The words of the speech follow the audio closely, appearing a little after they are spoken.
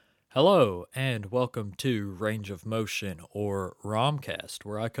Hello, and welcome to Range of Motion, or ROMcast,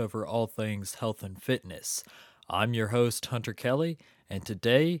 where I cover all things health and fitness. I'm your host, Hunter Kelly, and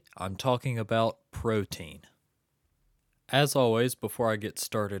today I'm talking about protein. As always, before I get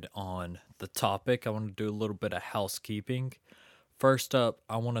started on the topic, I want to do a little bit of housekeeping. First up,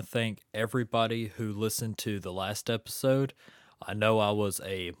 I want to thank everybody who listened to the last episode. I know I was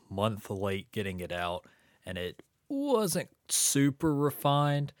a month late getting it out, and it wasn't super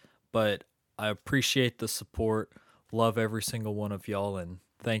refined, but I appreciate the support. Love every single one of y'all, and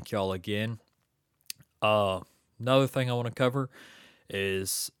thank y'all again. Uh, Another thing I want to cover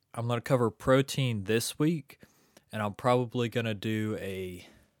is I'm going to cover protein this week, and I'm probably going to do a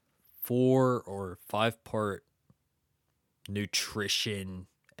 4 or 5 part nutrition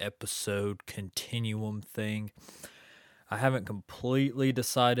episode continuum thing. I haven't completely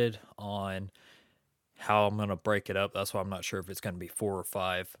decided on how I'm going to break it up. That's why I'm not sure if it's going to be 4 or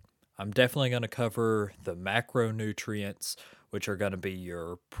 5. I'm definitely going to cover the macronutrients, which are going to be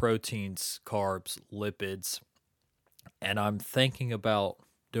your proteins, carbs, lipids. And I'm thinking about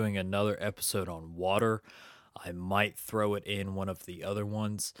doing another episode on water. I might throw it in one of the other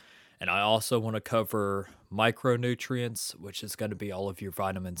ones. And I also want to cover micronutrients, which is going to be all of your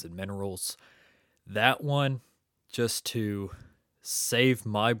vitamins and minerals. That one, just to save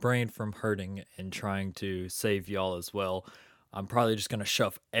my brain from hurting and trying to save y'all as well, I'm probably just going to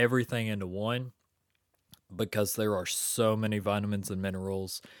shove everything into one because there are so many vitamins and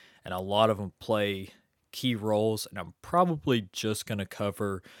minerals, and a lot of them play key roles. And I'm probably just going to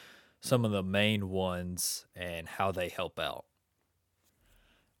cover some of the main ones and how they help out.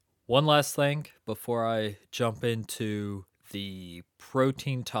 One last thing before I jump into the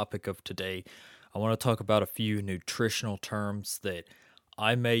protein topic of today, I want to talk about a few nutritional terms that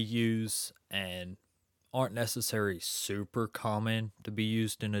I may use and aren't necessarily super common to be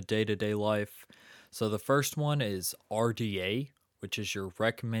used in a day to day life. So, the first one is RDA, which is your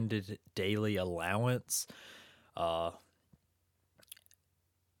recommended daily allowance. Uh,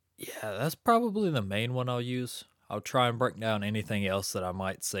 yeah, that's probably the main one I'll use. I'll try and break down anything else that I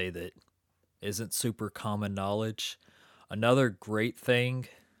might say that isn't super common knowledge. Another great thing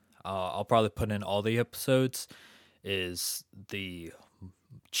I'll probably put in all the episodes is the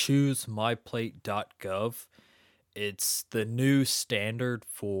choosemyplate.gov. It's the new standard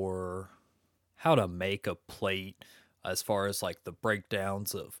for how to make a plate as far as like the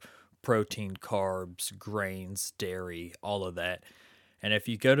breakdowns of protein, carbs, grains, dairy, all of that. And if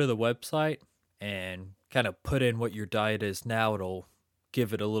you go to the website and kind of put in what your diet is now, it'll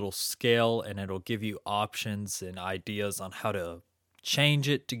give it a little scale and it'll give you options and ideas on how to change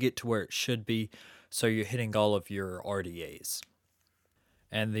it to get to where it should be so you're hitting all of your RDAs.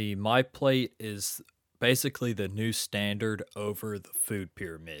 And the My Plate is basically the new standard over the food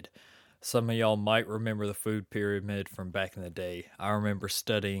pyramid. Some of y'all might remember the food pyramid from back in the day. I remember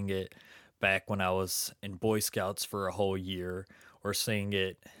studying it back when I was in Boy Scouts for a whole year, or seeing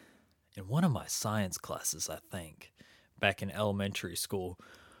it in one of my science classes, I think, back in elementary school.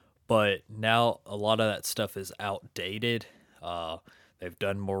 But now a lot of that stuff is outdated. They've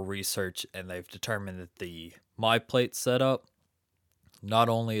done more research and they've determined that the My Plate setup, not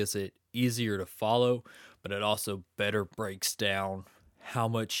only is it easier to follow, but it also better breaks down how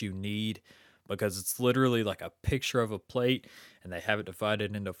much you need, because it's literally like a picture of a plate and they have it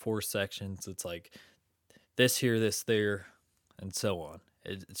divided into 4 sections. It's like this here, this there, and so on.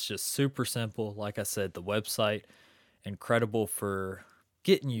 It's just super simple. Like I said, the website, incredible for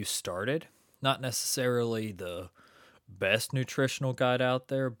getting you started. Not necessarily the best nutritional guide out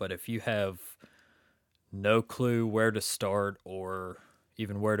there, but if you have no clue where to start or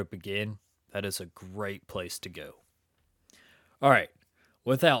even where to begin, that is a great place to go. All right,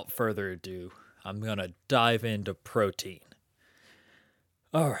 without further ado, I'm going to dive into protein.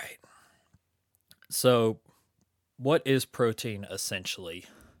 All right, so what is protein essentially?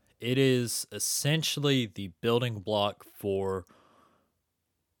 It is essentially the building block for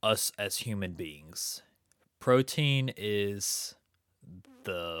us as human beings. Protein is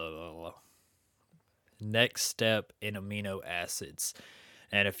the next step in amino acids.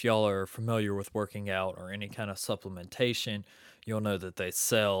 And if y'all are familiar with working out or any kind of supplementation, you'll know that they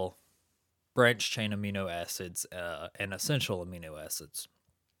sell branch chain amino acids and essential amino acids.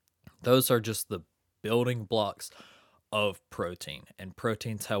 Those are just the building blocks of protein. And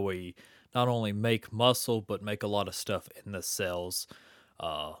protein's how we not only make muscle, but make a lot of stuff in the cells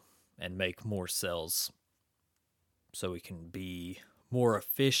and make more cells so we can be more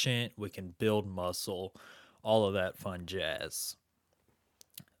efficient, we can build muscle, all of that fun jazz.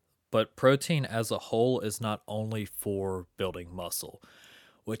 But protein as a whole is not only for building muscle.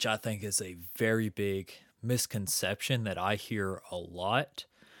 which I think is a very big misconception that I hear a lot.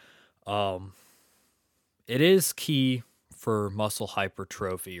 Um, it is key for muscle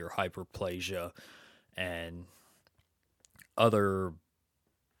hypertrophy or hyperplasia and other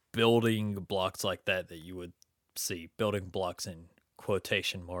building blocks like that you would see, building blocks in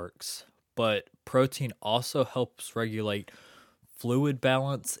quotation marks. But protein also helps regulate fluid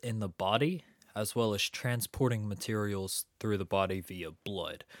balance in the body, as well as transporting materials through the body via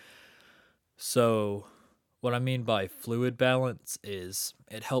blood. So, what I mean by fluid balance is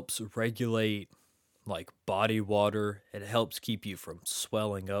it helps regulate like body water, it helps keep you from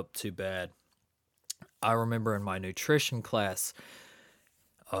swelling up too bad. I remember in my nutrition class,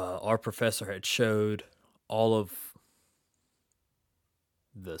 our professor had showed all of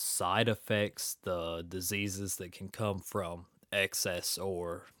the side effects, the diseases that can come from excess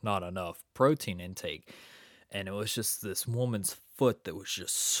or not enough protein intake. And it was just this woman's foot that was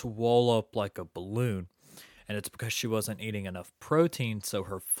just swole up like a balloon. And it's because she wasn't eating enough protein, so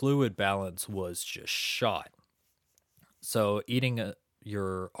her fluid balance was just shot. So,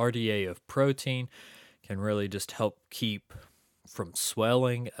 your RDA of protein can really just help keep from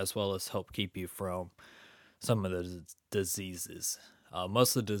swelling as well as help keep you from some of the diseases.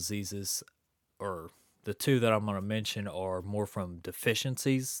 Most of the diseases, or the two that I'm going to mention, are more from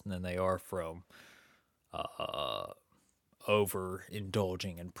deficiencies than they are from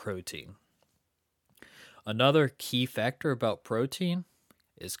overindulging in protein. Another key factor about protein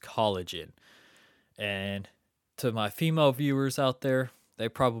is collagen. And to my female viewers out there, they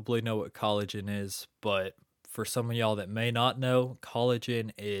probably know what collagen is, but for some of y'all that may not know,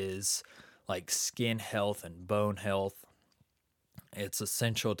 collagen is like skin health and bone health. It's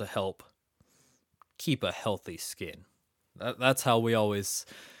essential to help keep a healthy skin. That's how we always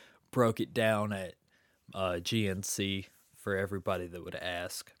broke it down at GNC for everybody that would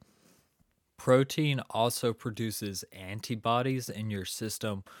ask. Protein also produces antibodies in your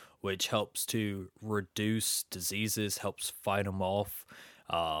system, which helps to reduce diseases, helps fight them off.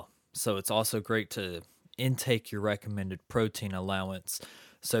 So it's also great to intake your recommended protein allowance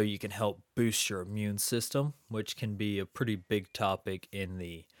so you can help boost your immune system, which can be a pretty big topic in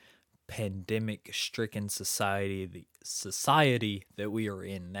the pandemic-stricken society that we are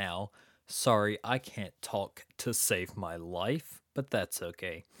in now. Sorry, I can't talk to save my life, but that's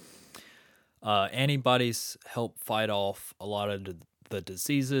okay. Antibodies help fight off a lot of the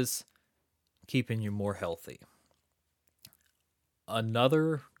diseases, keeping you more healthy.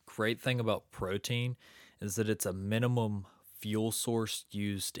 Another great thing about protein is that it's a minimum fuel source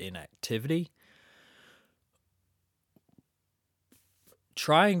used in activity.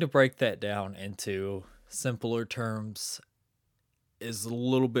 Trying to break that down into simpler terms is a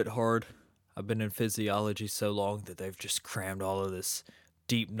little bit hard. I've been in physiology so long that they've just crammed all of this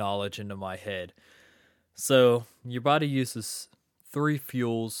deep knowledge into my head. So, your body uses 3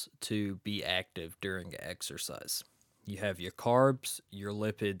 fuels to be active during exercise. You have your carbs, your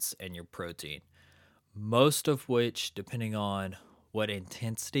lipids, and your protein. Most of which, depending on what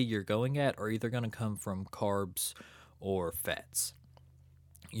intensity you're going at, are either going to come from carbs or fats.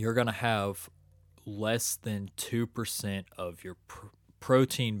 You're going to have less than 2% of your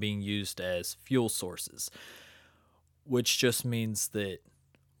protein being used as fuel sources, which just means that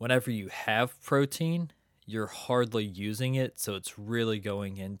whenever you have protein, you're hardly using it, so it's really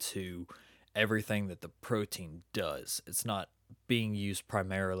going into everything that the protein does. It's not being used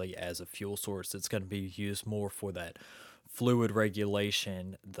primarily as a fuel source. It's going to be used more for that fluid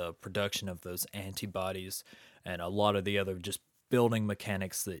regulation, the production of those antibodies, and a lot of the other just building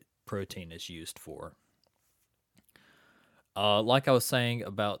mechanics that protein is used for. Like I was saying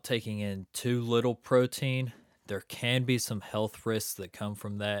about taking in too little protein, there can be some health risks that come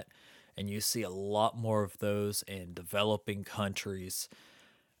from that, and you see a lot more of those in developing countries.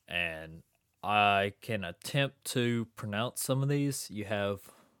 And I can attempt to pronounce some of these. You have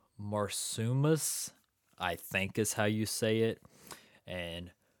Marsumas, I think is how you say it,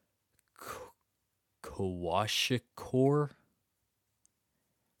 and Kwashiorkor.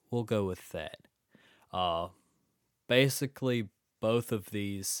 We'll go with that. Basically, both of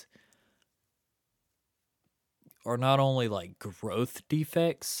these are not only like growth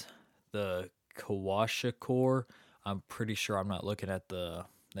defects. The Kwashiorkor, I'm pretty sure, I'm not looking at the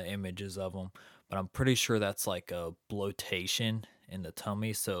images of them, but I'm pretty sure that's like a bloatation in the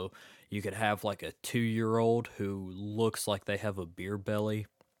tummy. So you could have like a 2-year-old who looks like they have a beer belly.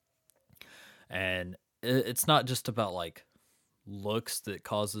 And it's not just about like looks that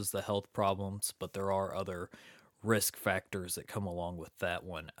causes the health problems, but there are other risk factors that come along with that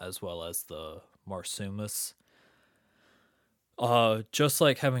one, as well as the Marsumas. Just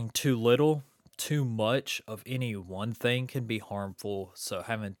like having too little, too much of any one thing can be harmful. So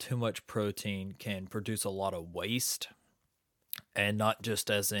having too much protein can produce a lot of waste, and not just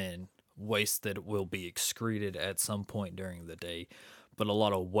as in waste that will be excreted at some point during the day, but a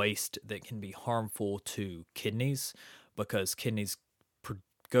lot of waste that can be harmful to kidneys because kidneys pr-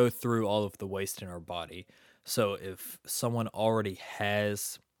 go through all of the waste in our body. So if someone already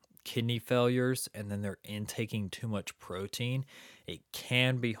has kidney failures and then they're intaking too much protein, it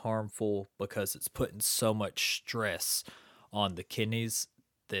can be harmful because it's putting so much stress on the kidneys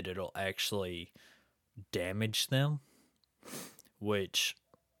that it'll actually damage them, which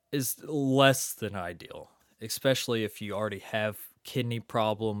is less than ideal, especially if you already have kidney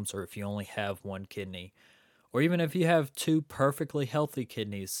problems or if you only have one kidney, or even if you have two perfectly healthy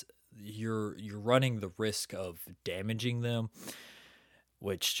kidneys, you're running the risk of damaging them,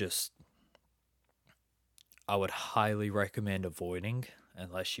 which just I would highly recommend avoiding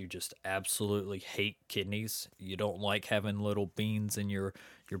unless you just absolutely hate kidneys. You don't like having little beans in your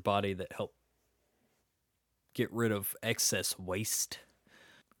body that help get rid of excess waste.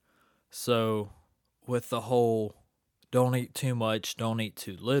 So, with the whole don't eat too much, don't eat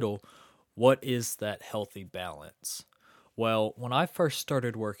too little, what is that healthy balance? Well, when I first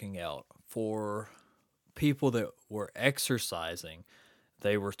started working out, for people that were exercising,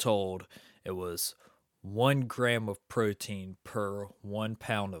 they were told it was 1 gram of protein per 1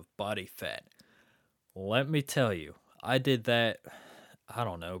 pound of body fat. Let me tell you, I did that, I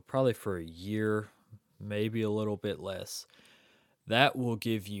don't know, probably for a year, maybe a little bit less. That will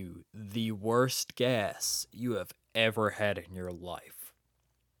give you the worst gas you have ever had in your life.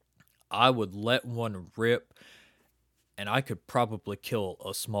 I would let one rip and I could probably kill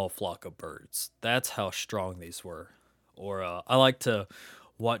a small flock of birds. That's how strong these were. Or I like to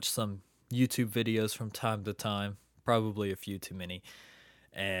watch some YouTube videos from time to time, probably a few too many.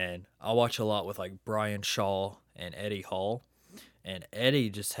 And I watch a lot with like Brian Shaw and Eddie Hall. And Eddie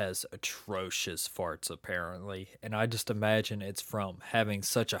just has atrocious farts apparently. And I just imagine it's from having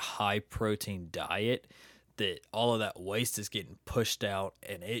such a high protein diet that all of that waste is getting pushed out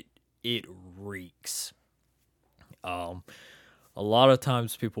and it reeks. Um a lot of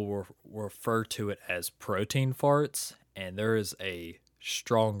times people will refer to it as protein farts, and there is a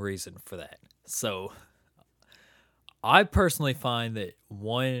strong reason for that. So I personally find that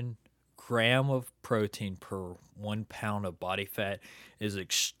 1 gram of protein per 1 pound of body fat is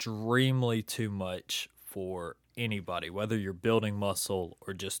extremely too much for anybody, whether you're building muscle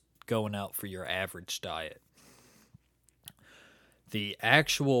or just going out for your average diet. The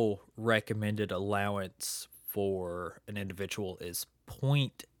actual recommended allowance for an individual is zero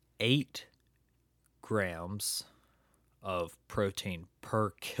point 0.8 grams of protein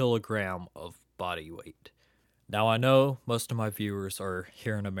per kilogram of body weight. Now, I know most of my viewers are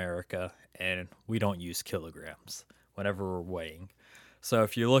here in America and we don't use kilograms whenever we're weighing. So,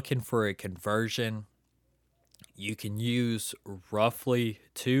 if you're looking for a conversion, you can use roughly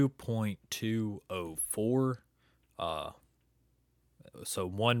 2.204. So,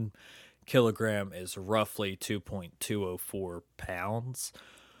 1 kilogram is roughly 2.204 pounds.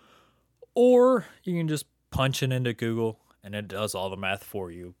 Or you can just punch it into Google and it does all the math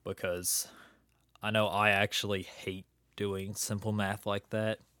for you, because I know I actually hate doing simple math like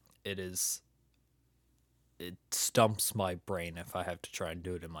that. It is it stumps my brain if I have to try and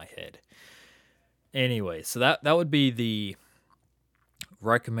do it in my head. Anyway, so that would be the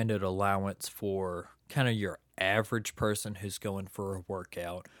recommended allowance for kind of your average person who's going for a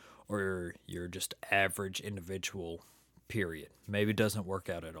workout, or your just average individual, period. Maybe doesn't work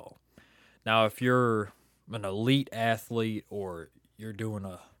out at all. Now, if you're an elite athlete or you're doing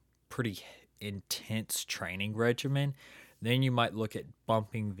a pretty intense training regimen, then you might look at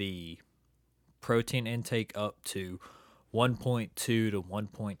bumping the protein intake up to 1.2 to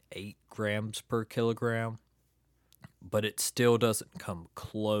 1.8 grams per kilogram, but it still doesn't come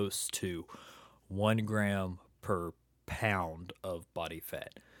close to 1 gram per pound of body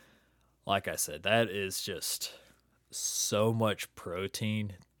fat. Like I said, that is just so much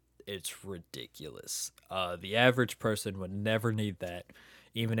protein. It's ridiculous. The average person would never need that,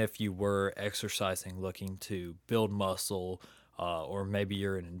 even if you were exercising looking to build muscle, or maybe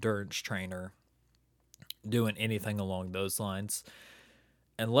you're an endurance trainer doing anything along those lines.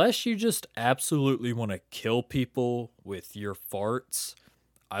 Unless you just absolutely want to kill people with your farts,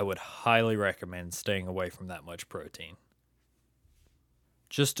 I would highly recommend staying away from that much protein.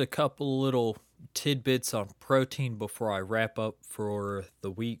 Just a couple little tidbits on protein before I wrap up for the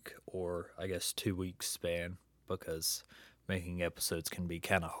week, or I guess 2 weeks span, because making episodes can be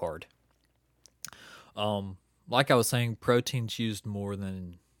kind of hard. like I was saying, protein's used more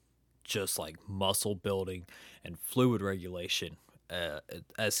than just like muscle building and fluid regulation.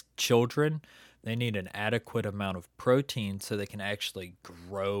 As children, they need an adequate amount of protein so they can actually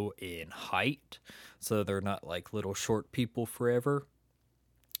grow in height, so they're not like little short people forever.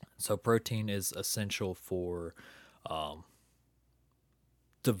 So protein is essential for um,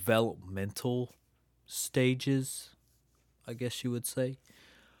 developmental stages, I guess you would say.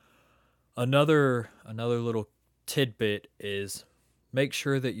 Another little tidbit is make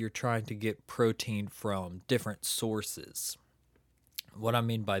sure that you're trying to get protein from different sources. What I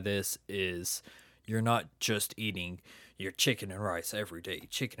mean by this is you're not just eating your chicken and rice every day,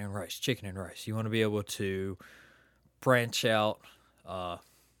 chicken and rice, chicken and rice. You want to be able to branch out uh,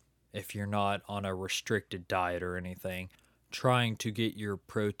 if you're not on a restricted diet or anything, trying to get your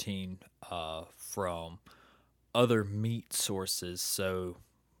protein from other meat sources. So,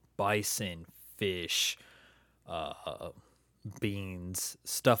 bison, fish, uh, beans,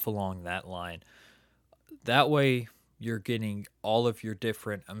 stuff along that line. That way, you're getting all of your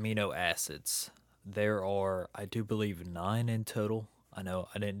different amino acids. There are, I do believe, 9 in total. I know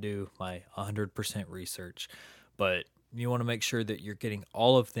I didn't do my 100% research, but you want to make sure that you're getting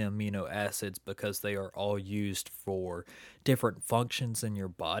all of the amino acids because they are all used for different functions in your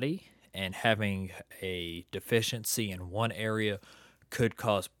body. And having a deficiency in one area could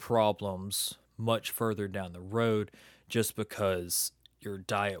cause problems much further down the road just because your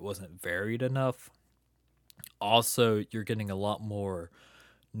diet wasn't varied enough. Also, you're getting a lot more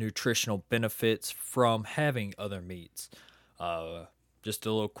nutritional benefits from having other meats. Uh, just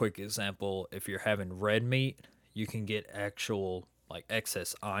a little quick example, if you're having red meat, you can get actual like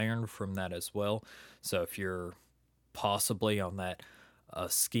excess iron from that as well. So if you're possibly on that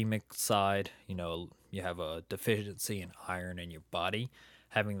ischemic side, you have a deficiency in iron in your body,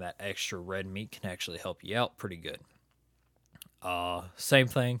 having that extra red meat can actually help you out pretty good. Same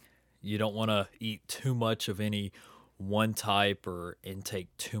thing. You don't want to eat too much of any one type or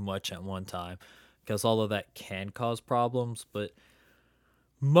intake too much at one time because all of that can cause problems. But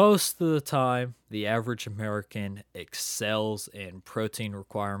most of the time, the average American excels in protein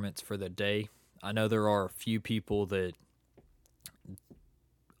requirements for the day. I know there are a few people that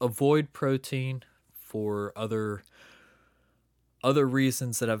avoid protein for other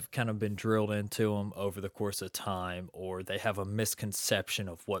reasons that have kind of been drilled into them over the course of time, or they have a misconception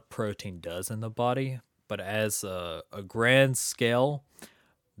of what protein does in the body. But as a grand scale,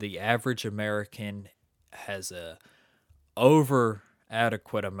 the average American has a over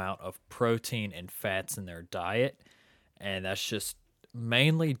adequate amount of protein and fats in their diet, and that's just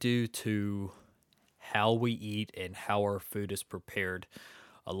mainly due to how we eat and how our food is prepared.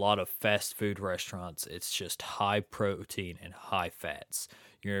 A lot of fast food restaurants, it's just high protein and high fats.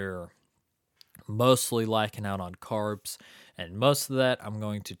 You're mostly lacking out on carbs, and most of that I'm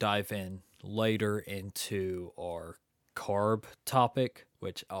going to dive in later into our carb topic,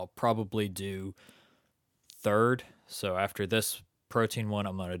 which I'll probably do third. So after this protein one,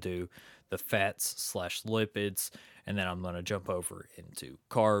 I'm going to do the fats slash lipids, and then I'm going to jump over into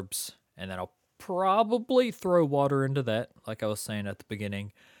carbs, and then I'll probably throw water into that, like I was saying at the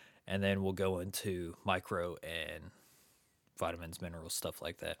beginning, and then we'll go into micro and vitamins, minerals, stuff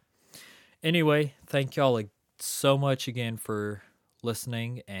like that. Anyway, thank y'all so much again for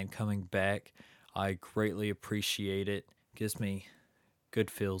listening and coming back. I greatly appreciate it. Gives me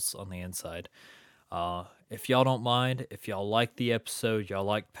good feels on the inside. If y'all don't mind, if y'all like the episode, y'all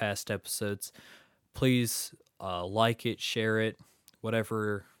like past episodes, please like it, share it,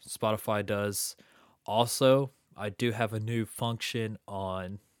 whatever Spotify does. Also, I do have a new function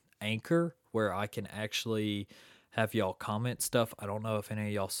on Anchor where I can actually have y'all comment stuff. I don't know if any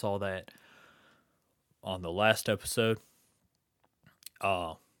of y'all saw that on the last episode.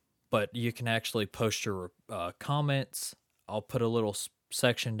 But you can actually post your comments. I'll put a little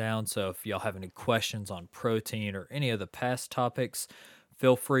section down, so if y'all have any questions on protein or any of the past topics,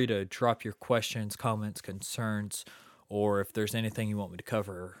 feel free to drop your questions, comments, concerns, or if there's anything you want me to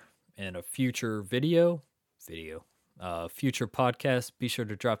cover in a future future podcast, be sure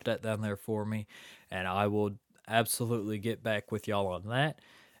to drop that down there for me, and I will absolutely get back with y'all on that,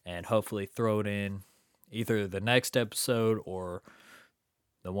 and hopefully throw it in either the next episode or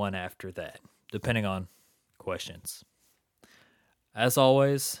the one after that, depending on questions. As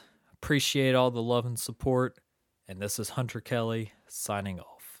always, appreciate all the love and support, and this is Hunter Kelly signing off.